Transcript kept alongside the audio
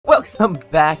welcome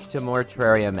back to more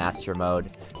Terraria Master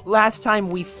Mode. Last time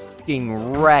we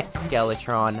fucking wrecked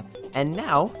Skeletron, and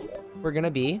now we're gonna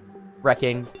be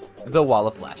wrecking the Wall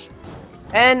of Flesh.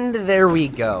 And there we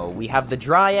go. We have the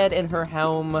Dryad in her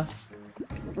helm,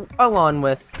 along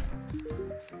with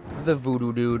the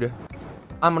Voodoo Dude.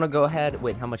 I'm gonna go ahead.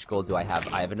 Wait, how much gold do I have?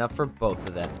 I have enough for both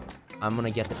of them. I'm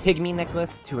gonna get the Pygmy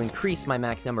Necklace to increase my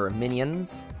max number of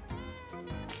minions.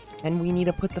 And we need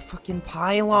to put the fucking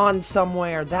pylon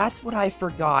somewhere. That's what I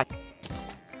forgot.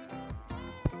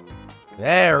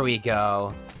 There we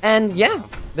go. And yeah,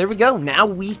 there we go. Now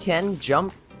we can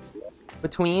jump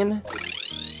between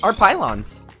our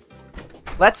pylons.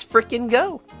 Let's freaking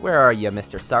go. Where are you,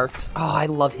 Mr. Sarks? Oh, I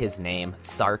love his name.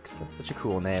 Sarks. That's such a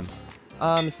cool name.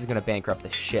 This is gonna bankrupt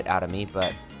the shit out of me,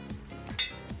 but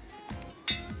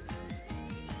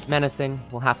menacing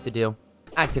will have to do.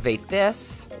 Activate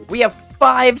this. We have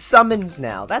 5 summons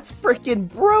now. That's freaking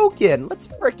broken. Let's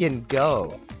freaking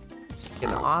go. It's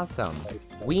freaking awesome.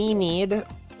 We need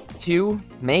to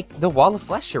make the Wall of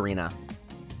Flesh arena.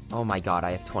 Oh my god,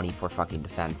 I have 24 fucking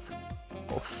defense.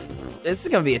 Oof. This is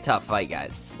gonna be a tough fight,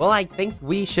 guys. Well, I think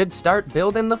we should start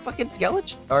building the fucking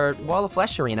skeleton or Wall of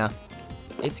Flesh arena.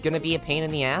 It's gonna be a pain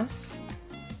in the ass,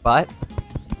 but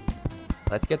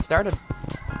let's get started.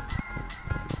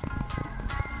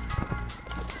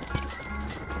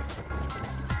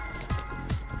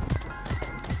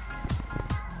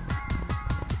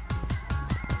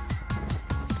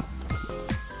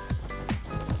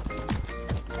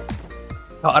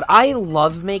 God, I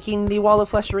love making the Wall of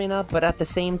Flesh arena, but at the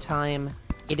same time,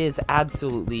 it is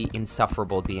absolutely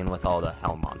insufferable dealing with all the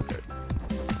hell monsters.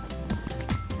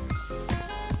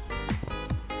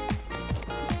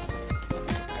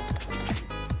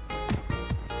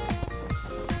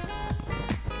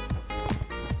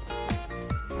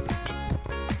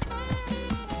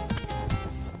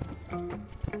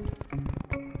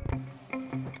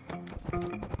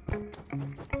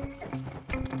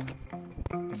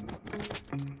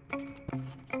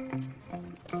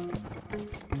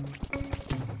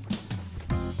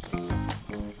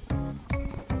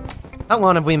 How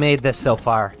long have we made this so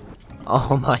far?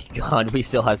 Oh my god, we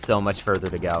still have so much further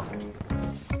to go.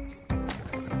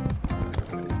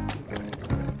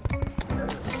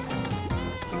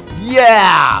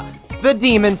 Yeah! The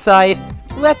Demon Scythe!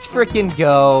 Let's freaking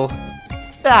go!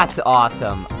 That's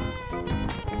awesome!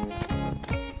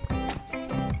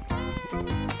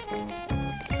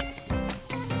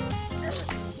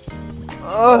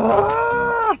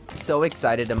 So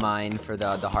excited to mine for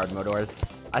the hard mode ores.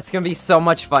 It's gonna be so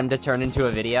much fun to turn into a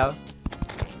video.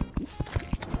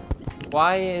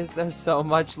 Why is there so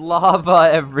much lava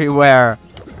everywhere?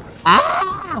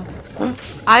 Ah!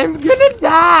 I'm gonna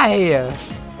die!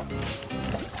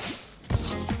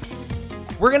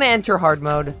 We're gonna enter hard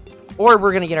mode, or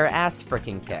we're gonna get our ass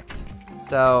freaking kicked.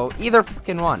 So, either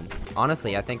freaking one.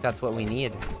 Honestly, I think that's what we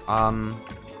need. I'm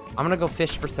gonna go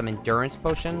fish for some endurance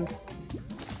potions.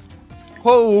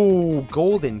 Oh,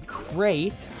 golden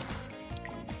crate.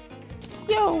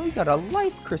 Yo, we got a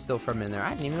life crystal from in there. I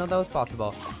didn't even know that was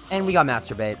possible. And we got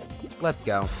masturbate. Let's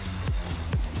go.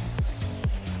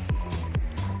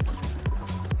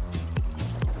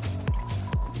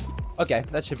 Okay,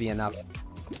 that should be enough.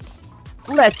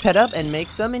 Let's head up and make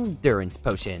some endurance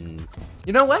potion.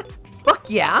 You know what? Fuck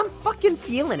yeah, I'm fucking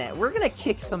feeling it. We're gonna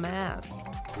kick some ass.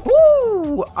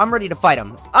 Woo! I'm ready to fight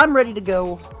him. I'm ready to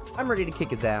go. I'm ready to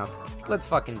kick his ass. Let's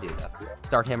fucking do this.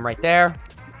 Start him right there.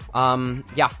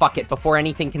 Yeah, fuck it. Before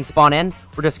anything can spawn in,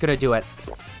 we're just gonna do it.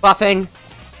 Buffing.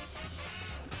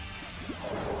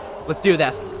 Let's do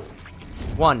this.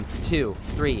 1, 2,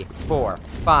 3, 4,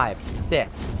 5,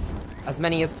 6. As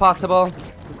many as possible.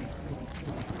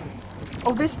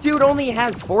 Oh, this dude only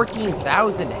has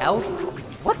 14,000 health?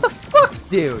 What the fuck,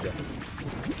 dude?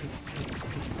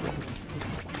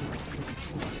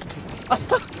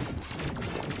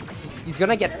 He's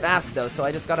gonna get fast, though, so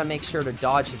I just gotta make sure to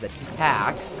dodge his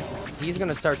attacks. So he's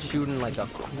gonna start shooting like a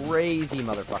crazy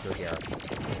motherfucker here.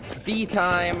 B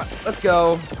time. Let's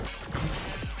go.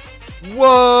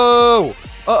 Whoa!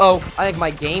 Uh-oh. I think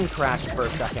my game crashed for a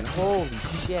second. Holy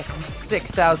shit.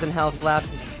 6,000 health left.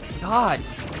 God,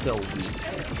 he's so weak.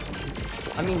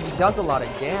 I mean, he does a lot of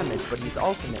damage, but he's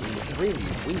ultimately really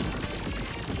weak.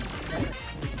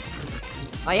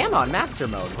 I am on master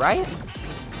mode, right?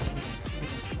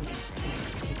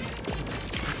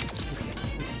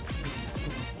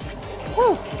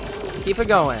 Woo! Just keep it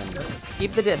going.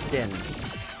 Keep the distance.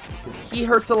 'Cause he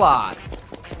hurts a lot.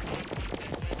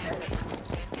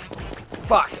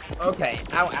 Fuck. Okay.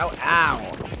 Ow, ow, ow.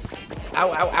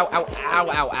 Ow, ow, ow, ow, ow,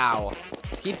 ow, ow.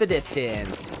 Just keep the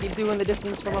distance. Keep doing the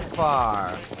distance from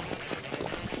afar.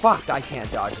 fuck, I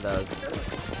can't dodge those.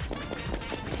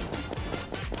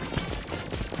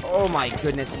 Oh my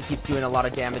goodness, he keeps doing a lot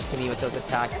of damage to me with those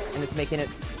attacks, and it's making it...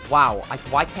 Wow,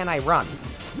 why can't I run?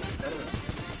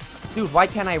 Dude, why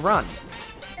can't I run?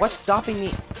 What's stopping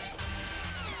me?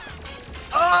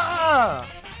 Ah!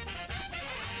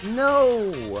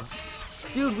 No!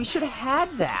 Dude, we should have had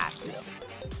that.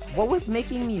 What was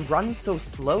making me run so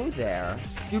slow there?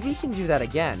 Dude, we can do that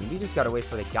again. We just gotta wait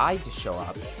for the guide to show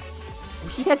up.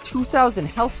 He had 2,000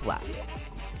 health left.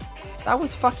 That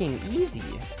was fucking easy.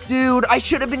 Dude, I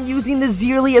should have been using the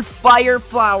Zerlia's Fire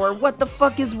Flower. What the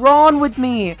fuck is wrong with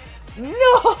me?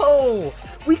 No!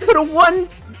 We could have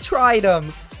one-tried him.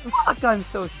 Fuck, I'm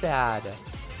so sad.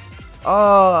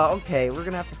 Oh, okay. We're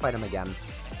gonna have to fight him again.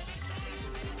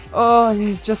 Oh,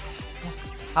 he's just...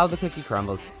 How the cookie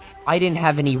crumbles. I didn't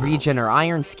have any regen or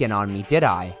iron skin on me, did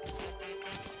I?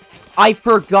 I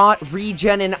forgot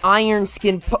regen and iron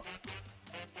skin.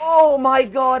 Oh my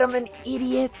god, I'm an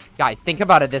idiot. Guys, think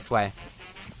about it this way.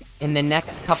 In the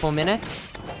next couple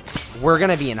minutes, we're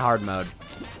gonna be in hard mode.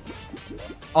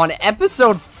 On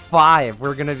episode 5,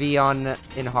 we're gonna be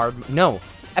in hard... No,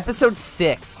 episode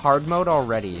 6, hard mode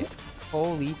already.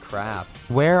 Holy crap.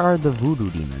 Where are the voodoo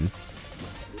demons?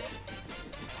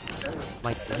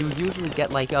 Like, you usually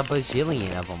get like a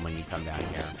bajillion of them when you come down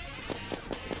here.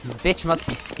 The bitch must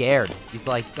be scared. He's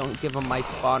like, don't give him my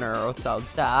spawner or else I'll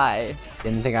die.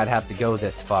 Didn't think I'd have to go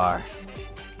this far.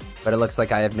 But it looks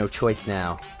like I have no choice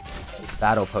now.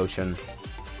 Battle potion.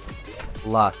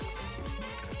 Plus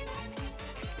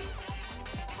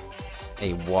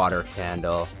a water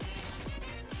candle.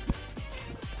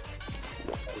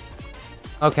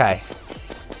 Okay.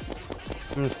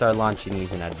 I'm gonna start launching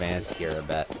these in advanced here a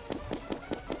bit.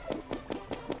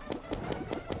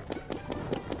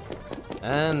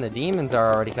 And the demons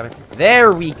are already coming.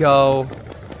 There we go!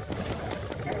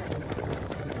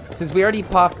 Since we already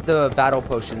popped the battle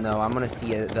potion, though, I'm gonna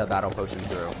see the battle potion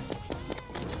through.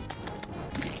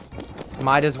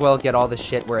 Might as well get all the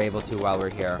shit we're able to while we're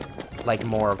here. Like,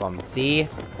 more of them. See?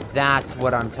 That's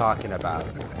what I'm talking about.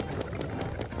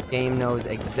 Game knows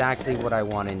exactly what I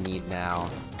want and need now.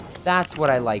 That's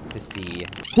what I like to see.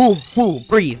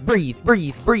 Breathe, breathe,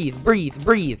 breathe, breathe, breathe,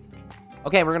 breathe.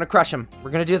 Okay, we're gonna crush him.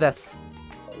 We're gonna do this.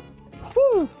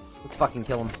 Whew. Let's fucking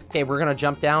kill him. Okay, we're gonna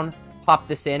jump down, pop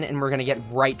this in, and we're gonna get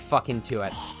right fucking to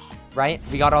it. Right?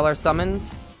 We got all our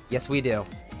summons? Yes, we do.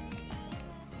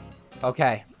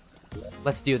 Okay.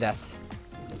 Let's do this.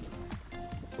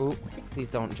 Ooh,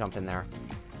 please don't jump in there.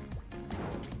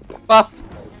 Buff!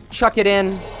 Chuck it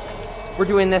in. We're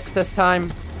doing this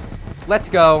time. Let's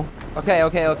go. Okay,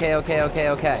 okay, okay, okay, okay,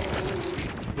 okay.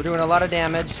 We're doing a lot of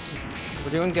damage.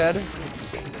 We're doing good.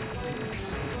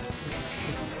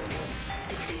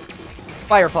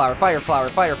 Fire flower, fire flower,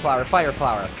 fire flower, fire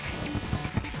flower.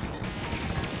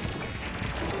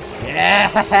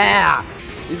 Yeah!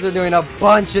 These are doing a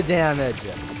bunch of damage.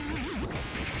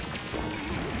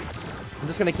 I'm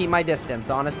just gonna keep my distance,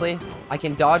 honestly. I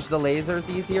can dodge the lasers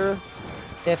easier.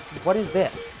 What is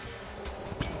this?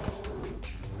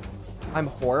 I'm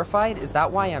horrified? Is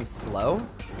that why I'm slow?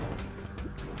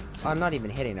 I'm not even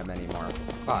hitting him anymore.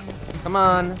 Fuck. Come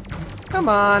on. Come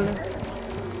on.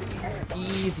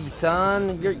 Easy,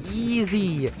 son. You're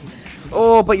easy.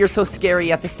 Oh, but you're so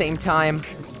scary at the same time.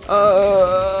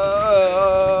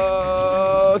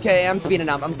 Okay, I'm speeding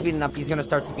up. I'm speeding up. He's gonna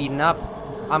start speeding up.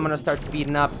 I'm gonna start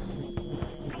speeding up.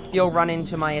 He'll run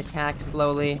into my attack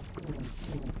slowly.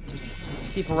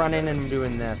 Just keep running and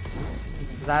doing this.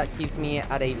 That keeps me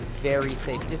at a very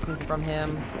safe distance from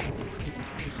him.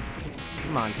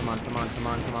 Come on, come on, come on, come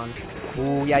on, come on.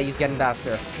 Ooh, yeah, he's getting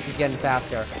faster. He's getting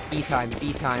faster. B time,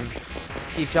 B time.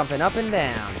 Just keep jumping up and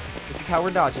down. This is how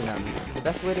we're dodging them. This is the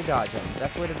best way to dodge them.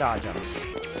 Best way to dodge them.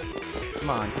 Come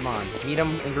on, come on. Meet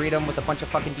him and greet him with a bunch of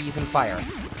fucking bees and fire.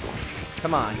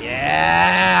 Come on.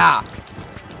 Yeah!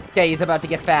 Okay, he's about to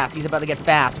get fast. He's about to get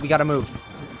fast. We gotta move.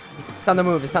 It's time to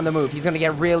move. It's time to move. He's gonna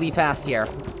get really fast here.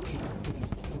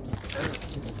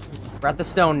 We're at the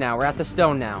stone now. We're at the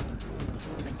stone now.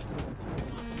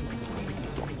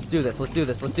 Let's do this. Let's do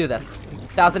this. Let's do this.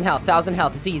 1,000 health. 1,000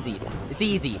 health. It's easy. It's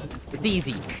easy. It's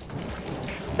easy.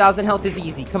 1,000 health is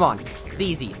easy. Come on. It's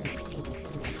easy.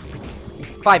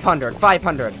 500.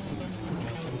 500.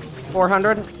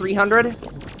 400. 300.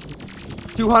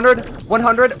 200.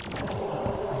 100.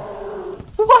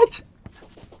 What?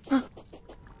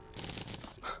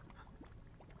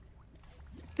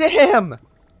 Damn!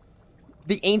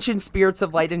 The ancient spirits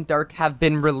of light and dark have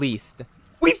been released.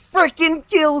 We freaking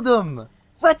killed them!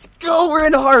 Let's go! We're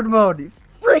in hard mode!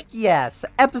 Frick yes!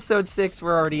 Episode 6,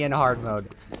 we're already in hard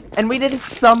mode. And we did a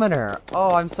summoner.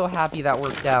 Oh, I'm so happy that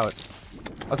worked out.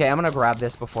 Okay, I'm gonna grab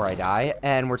this before I die,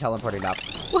 and we're teleporting up.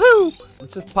 Woohoo!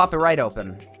 Let's just pop it right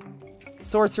open.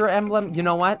 Sorcerer emblem, you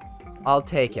know what? I'll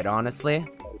take it, honestly.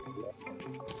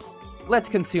 Let's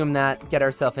consume that, get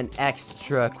ourselves an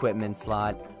extra equipment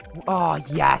slot. Oh,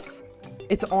 yes!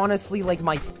 It's honestly like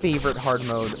my favorite hard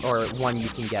mode, or one you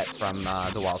can get from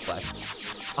the Wall of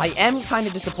Flesh. I am kind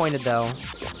of disappointed, though,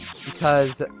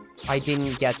 because I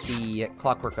didn't get the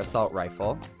Clockwork Assault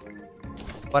Rifle.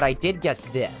 But I did get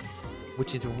this,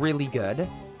 which is really good.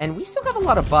 And we still have a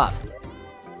lot of buffs.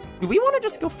 Do we want to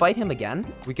just go fight him again?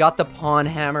 We got the Pawn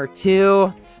Hammer,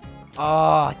 too.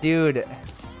 Oh, dude.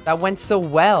 That went so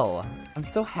well. I'm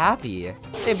so happy.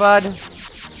 Hey, bud.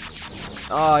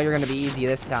 Oh, you're gonna be easy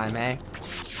this time, eh?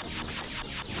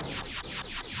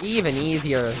 Even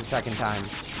easier the second time.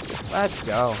 Let's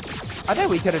go. I bet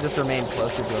we could have just remained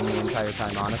closer to him the entire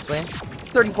time, honestly.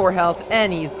 34 health,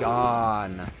 and he's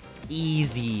gone.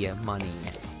 Easy money.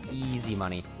 Easy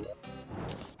money.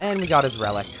 And we got his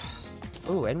relic.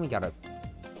 Ooh, and we got a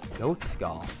goat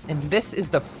skull. And this is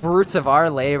the fruits of our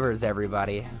labors,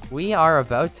 everybody. We are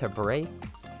about to break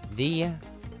the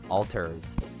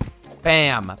altars.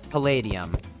 Bam,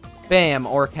 palladium. Bam,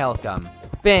 orichalcum.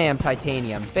 Bam,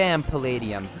 titanium. Bam,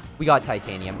 palladium. We got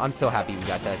titanium. I'm so happy we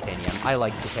got titanium. I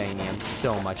like titanium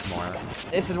so much more.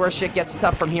 This is where shit gets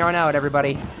tough from here on out,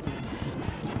 everybody.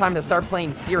 Time to start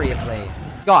playing seriously.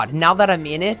 God, now that I'm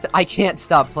in it, I can't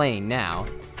stop playing now.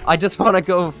 I just want to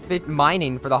go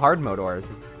mining for the hard mode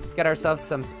ores. Let's get ourselves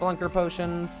some Spelunker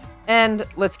potions. And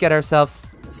let's get ourselves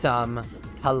some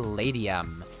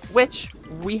palladium, which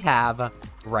we have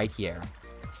right here.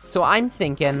 So I'm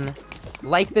thinking,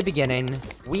 like the beginning,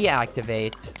 we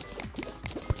activate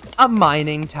a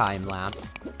mining time lapse.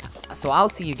 So I'll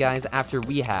see you guys after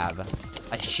we have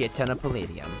a shit ton of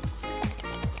palladium.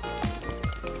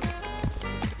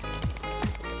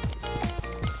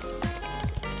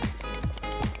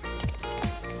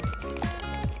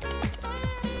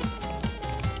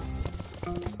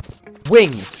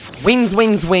 Wings! Wings,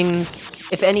 wings, wings!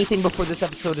 If anything before this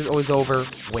episode is over,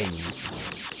 wings.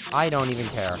 I don't even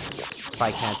care if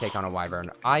I can't take on a wyvern.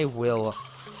 I will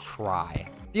try.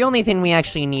 The only thing we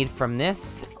actually need from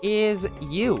this is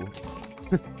you.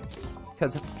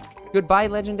 Because goodbye,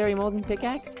 legendary molten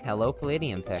pickaxe. Hello,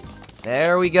 palladium pick.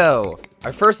 There we go.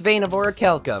 Our first vein of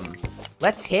orichalcum.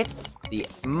 Let's hit the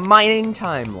mining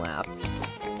time lapse.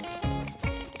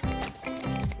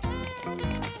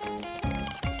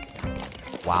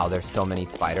 Wow, there's so many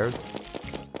spiders.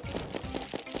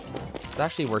 It's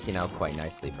actually working out quite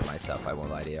nicely for myself, I won't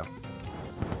lie to you.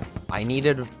 I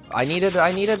needed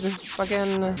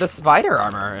fucking the spider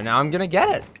armor, and now I'm gonna get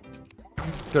it.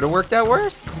 Could have worked out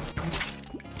worse.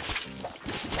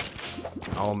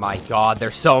 Oh my god,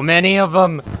 there's so many of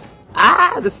them.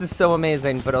 Ah, this is so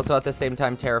amazing, but also at the same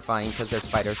time terrifying because there's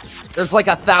spiders. There's like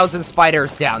 1,000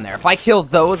 spiders down there. If I kill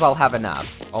those, I'll have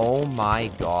enough. Oh my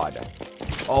god.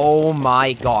 Oh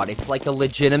my god, it's like a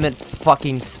legitimate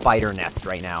fucking spider nest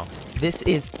right now. This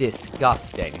is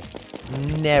disgusting.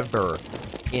 Never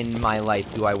in my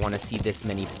life do I want to see this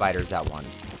many spiders at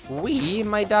once. We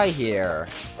might die here.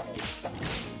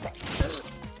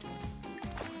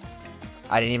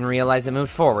 I didn't even realize it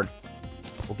moved forward.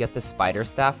 We'll get the spider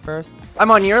staff first.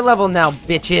 I'm on your level now,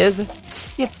 bitches.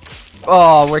 Yeah.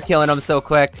 Oh, we're killing them so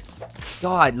quick.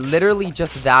 God, literally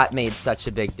just that made such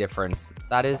a big difference.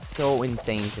 That is so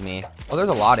insane to me. Oh, there's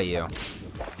a lot of you.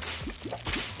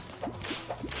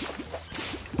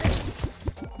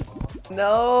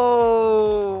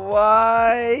 No,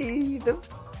 why? The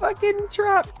fucking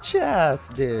trap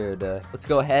chest, dude. Let's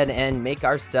go ahead and make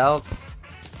ourselves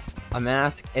a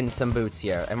mask and some boots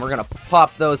here. And we're gonna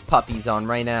pop those puppies on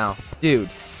right now.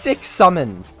 Dude, 6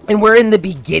 summons. And we're in the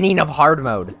beginning of hard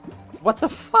mode. What the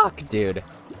fuck, dude?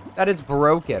 That is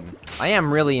broken. I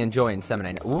am really enjoying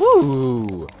summoning.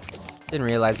 Ooh. Didn't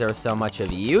realize there was so much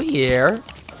of you here.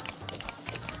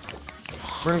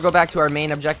 We're gonna go back to our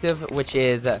main objective, which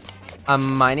is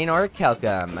mining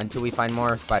orichalcum until we find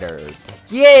more spiders.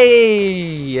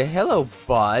 Yay! Hello,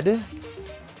 bud.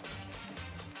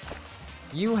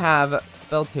 You have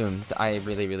spell tunes I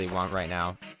really, really want right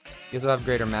now. You also have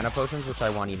greater mana potions, which I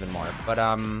want even more. But,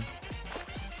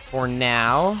 for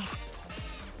now,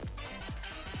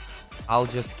 I'll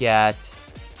just get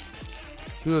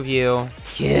 2 of you.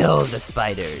 Kill the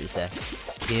spiders.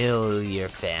 Kill your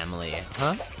family.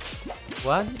 Huh?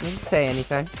 What? Didn't say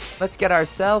anything. Let's get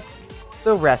ourselves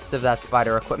the rest of that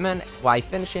spider equipment while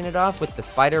finishing it off with the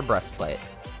spider breastplate.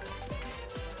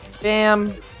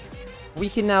 Bam. We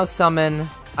can now summon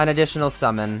an additional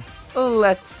summon.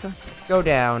 Let's go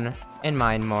down and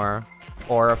mine more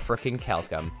or a freaking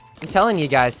calcum. I'm telling you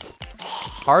guys,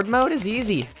 hard mode is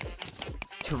easy.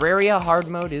 Terraria hard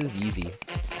mode is easy.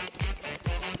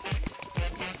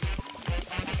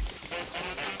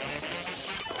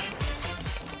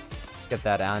 Get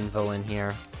that anvil in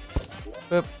here.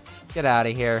 Boop. Get out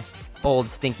of here. Old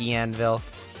stinky anvil.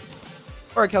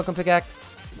 Or a Kelcom pickaxe.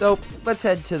 So, let's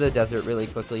head to the desert really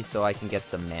quickly so I can get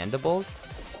some mandibles.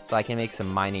 So I can make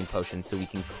some mining potions so we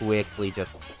can quickly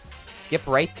just skip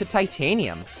right to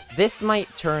titanium. This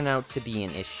might turn out to be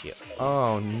an issue.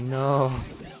 Oh no.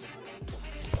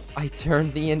 I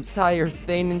turned the entire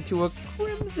thing into a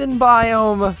crimson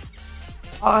biome.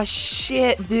 Oh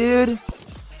shit, dude.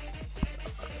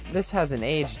 This hasn't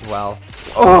aged well.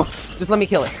 Oh, just let me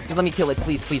kill it. Just let me kill it,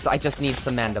 please, please. I just need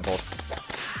some mandibles.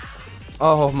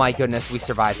 Oh my goodness, we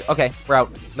survived. Okay, we're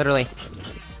out. Literally.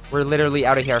 We're literally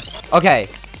out of here. Okay,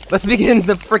 let's begin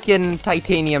the freaking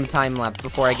titanium time lapse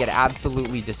before I get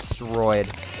absolutely destroyed.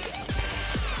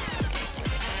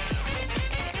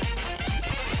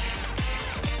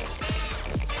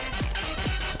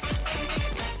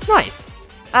 Nice.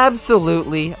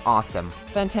 Absolutely awesome.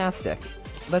 Fantastic.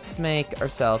 Let's make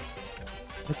ourselves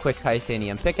a quick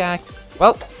titanium pickaxe.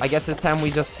 Well, I guess it's time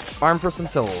we just farm for some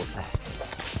souls.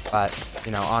 But,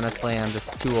 you know, honestly, I'm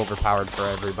just too overpowered for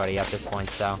everybody at this point,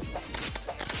 so.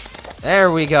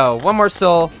 There we go. One more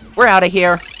soul. We're out of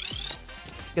here.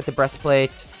 Get the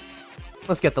breastplate.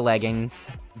 Let's get the leggings.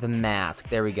 The mask.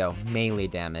 There we go. Melee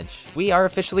damage. We are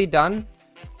officially done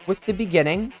with the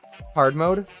beginning. Hard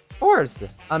mode. Ores.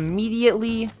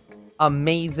 Immediately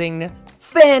amazing.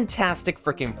 Fantastic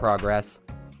freaking progress.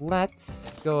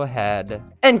 Let's go ahead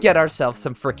and get ourselves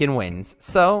some freaking wins.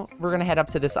 So, we're gonna head up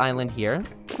to this island here.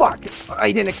 Fuck,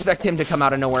 I didn't expect him to come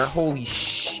out of nowhere. Holy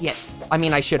shit. I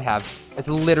mean, I should have. It's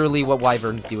literally what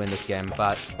wyverns do in this game,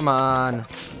 but come on.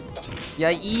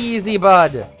 Yeah, easy,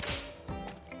 bud.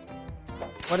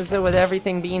 What is it with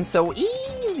everything being so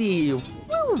easy?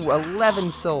 Woo, 11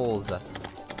 souls.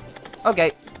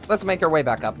 Okay, let's make our way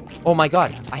back up. Oh my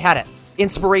god, I had it.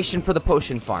 Inspiration for the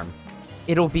potion farm.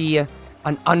 It'll be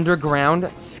an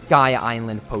underground Sky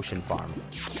Island potion farm.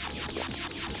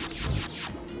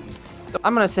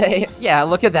 I'm gonna say, yeah,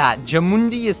 look at that.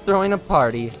 Jamundi is throwing a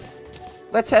party.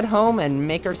 Let's head home and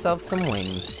make ourselves some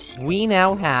wings. We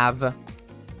now have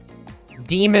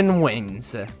demon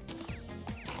wings.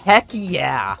 Heck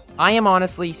yeah. I am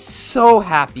honestly so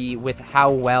happy with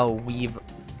how well we've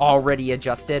already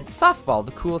adjusted. Softball,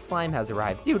 the cool slime, has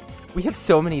arrived. Dude, we have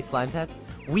so many slime pets.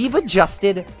 We've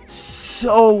adjusted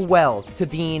so well to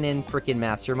being in freaking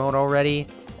master mode already.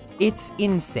 It's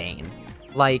insane.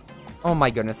 Like, oh my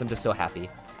goodness, I'm just so happy.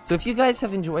 So if you guys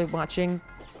have enjoyed watching,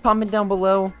 comment down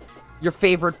below your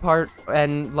favorite part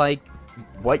and like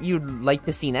what you'd like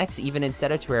to see next, even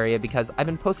instead of Terraria, because I've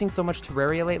been posting so much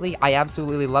Terraria lately. I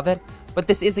absolutely love it, but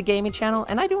this is a gaming channel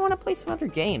and I do want to play some other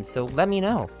games, so let me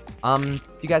know. If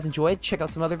you guys enjoyed, check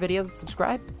out some other videos,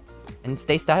 subscribe, and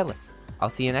stay stylish. I'll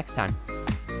see you next time.